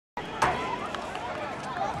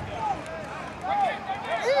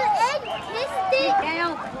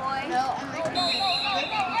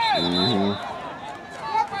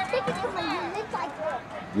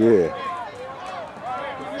Yeah.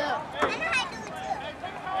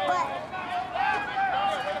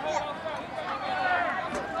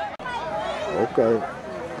 Okay.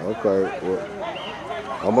 Okay. Well,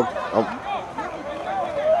 I'm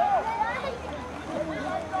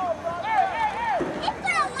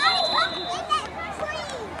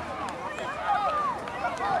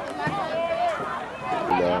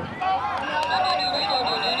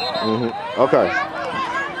okay.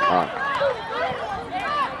 All right.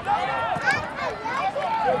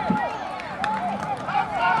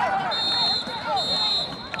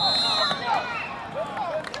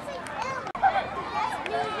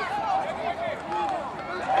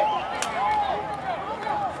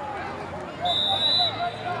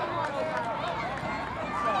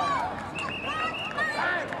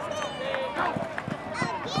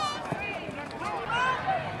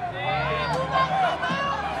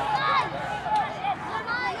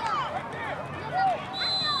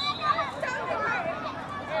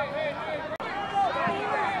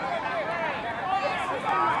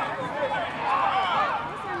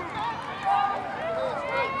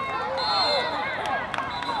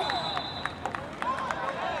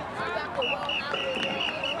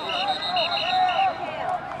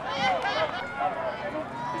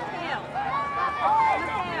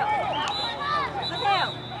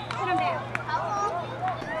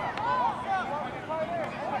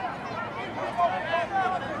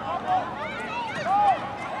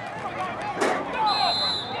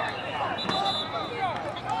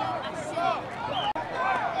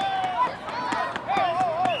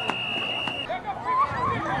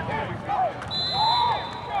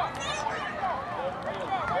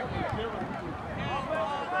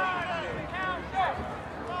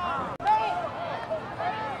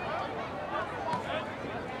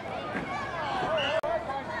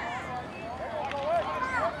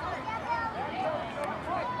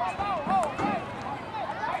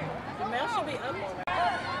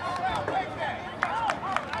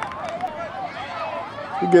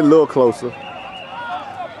 You get a little closer.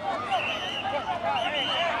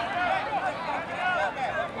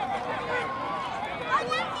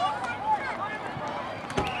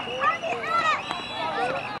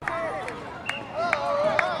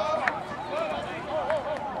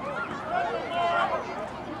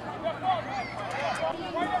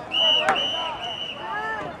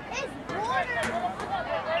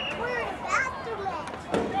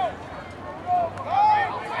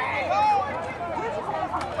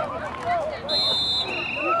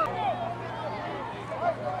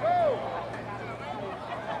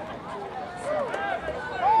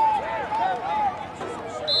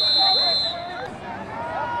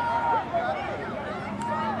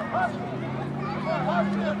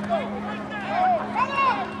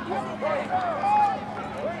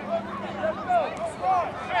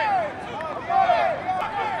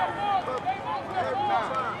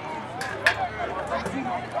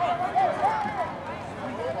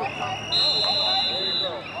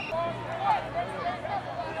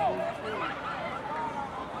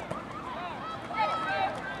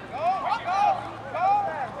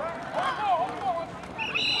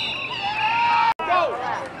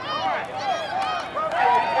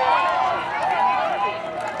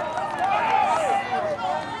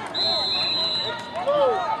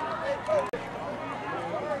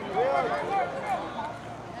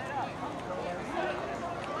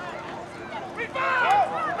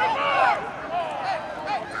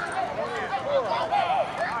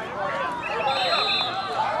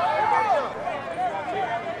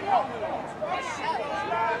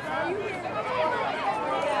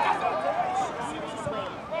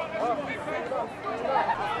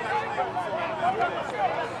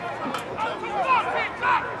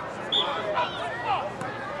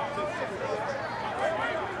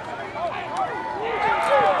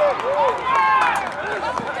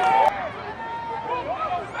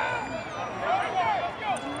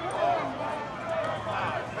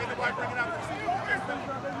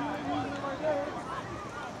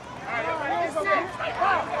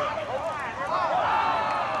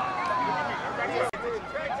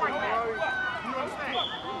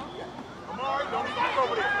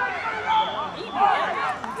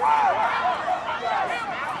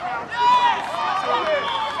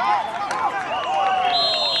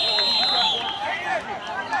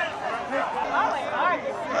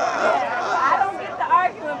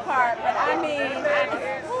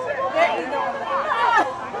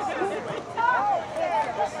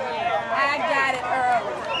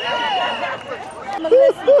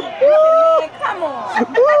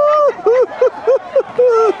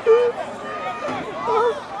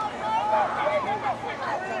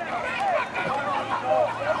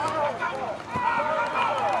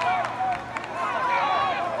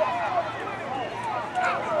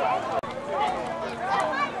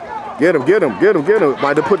 Get him, get him, get him, get him.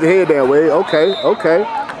 Might have put the head that way. Okay, okay.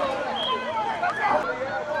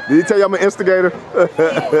 Did he tell you I'm an instigator? I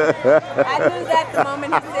knew that the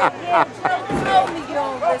moment he said, yeah, Joe told me you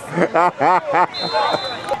don't listen.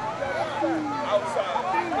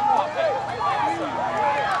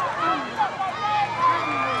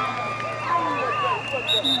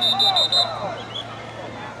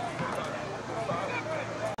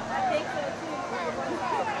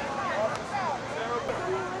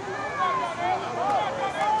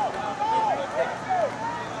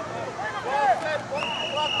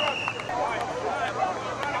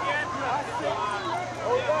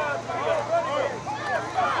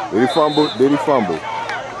 Did he fumble? Did he fumble?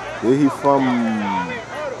 Did he fumble?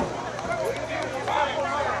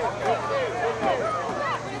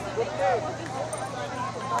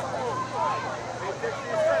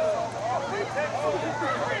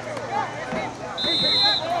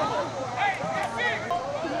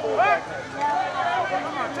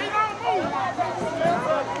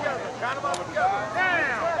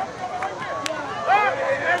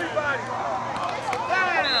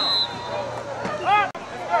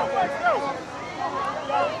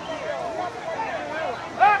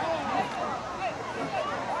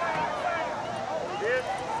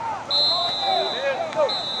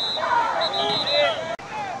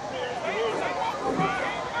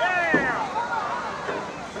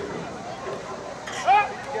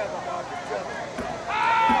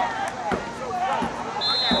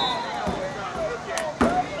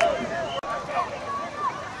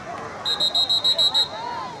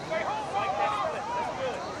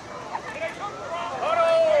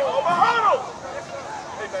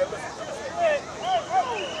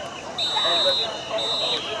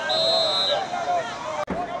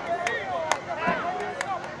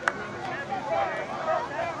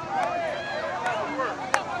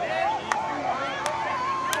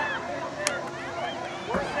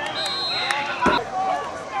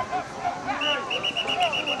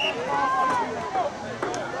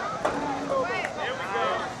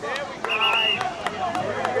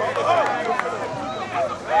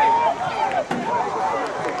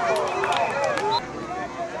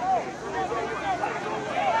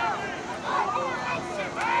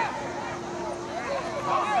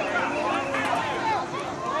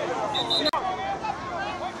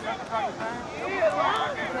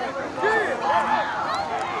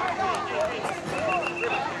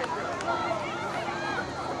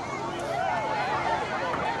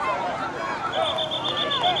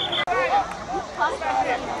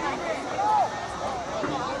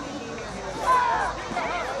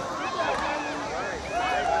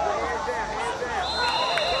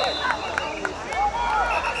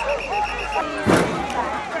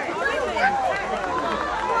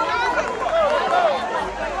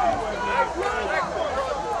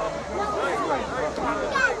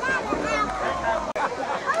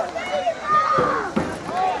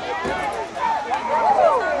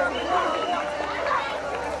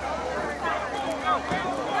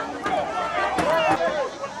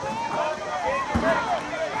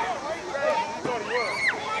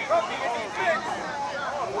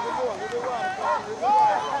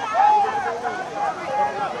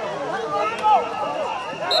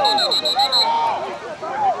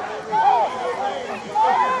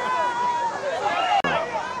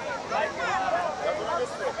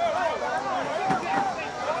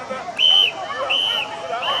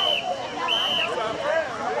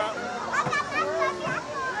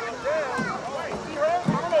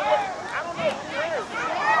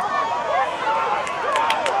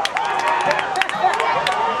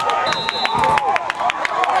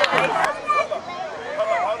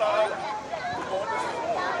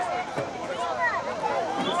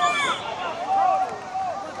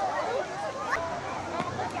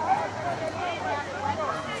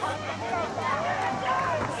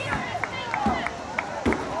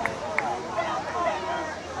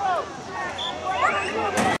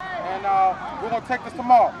 We're going to take this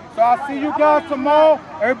tomorrow. So I'll see you guys tomorrow.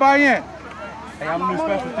 Everybody in. Hey, I'm the new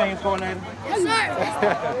special teams coordinator. Yes,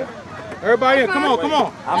 sir. Everybody in. Come on, come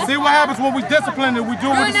on. See what happens when we discipline and we do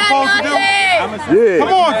what we're supposed to do. Yeah.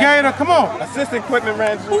 Come on, Gator. Come on. Assistant equipment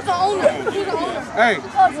manager. Who's the owner? Who's the owner? Hey,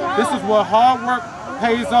 this is what hard work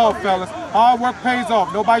pays off, fellas. Hard work pays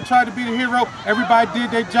off. Nobody tried to be the hero. Everybody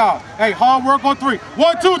did their job. Hey, hard work on 3.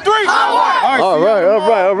 1, 2, 3. Hard work.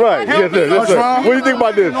 All right. Yes, sir, yes, sir. What do you think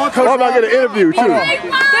about this? I'm about to get an interview, too. Man,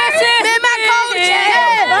 my coach.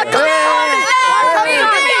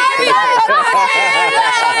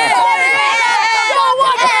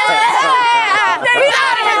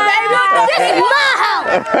 This is my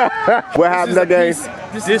house. What happened that game?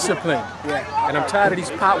 Discipline. Yeah. And I'm tired of these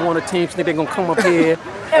Pop Warner teams think they're gonna come up here.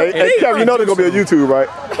 Hey, Kevin, you know they're gonna be on YouTube, right?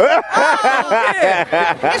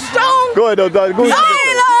 It's strong. Go ahead, though, Doug. Go ahead.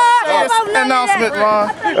 Announcement, Ron.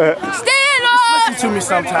 Stand up. Listen to me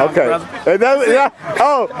sometime, Okay. brother. I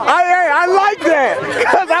like that,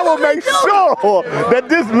 because I will make sure that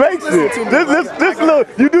this makes it. This little,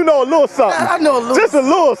 you do know a little something. I know a little. Just a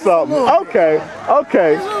little something. Okay.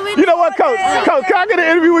 You know what, Coach? Coach, can I get an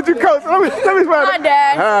interview with you, Coach? Let me Hi,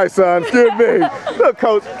 Dad. All right, son. Excuse me. Look,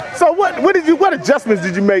 Coach. So what adjustments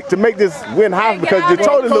did you make to make this win happen? Because you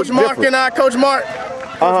totally look Coach Mark different. and I, Coach Mark.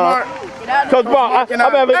 Coach Mark, I'm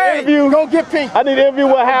having an interview. Go get pink. I need to interview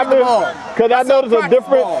what happened, because I noticed a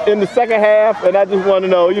difference in the second half, and I just want to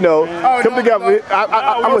know, come together.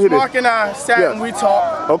 I'm going to hit Mark it. and I sat and we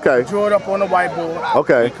talked. Okay. Drew it up on the whiteboard.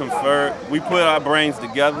 Okay. We conferred. We put our brains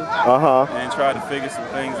together and tried to figure some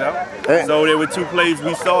things out. So there were two plays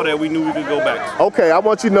we saw that we knew we could go back to. Okay, I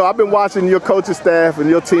want you to know, I've been watching your coaching staff and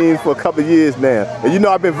your team for a couple of years now, and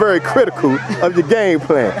I've been very critical of your game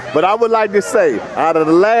plan. But I would like to say, out of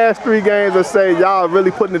the last 3 games, I say y'all are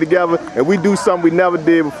really putting it together, and we do something we never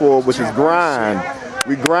did before, which is grind.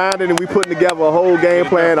 We grinding and we putting together a whole game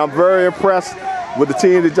plan. I'm very impressed with the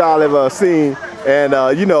team that y'all have seen, and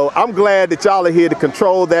I'm glad that y'all are here to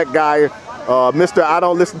control that guy. Mr. I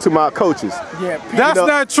don't listen to my coaches. Yeah, that's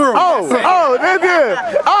not true. That's good.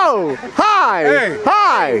 Hi. Hey.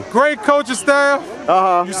 Hi. Great coaching staff.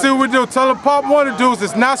 You see what we do? Tell them Pop Warner dudes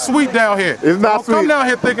it's not sweet down here. It's not Don't sweet. come down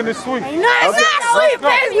here thinking it's sweet. No, it's not sweet. It's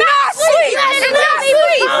not sweet. It's not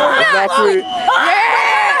sweet. It's not sweet.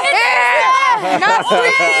 Not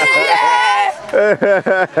sweet.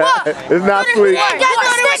 It's not sweet. It's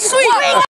not sweet.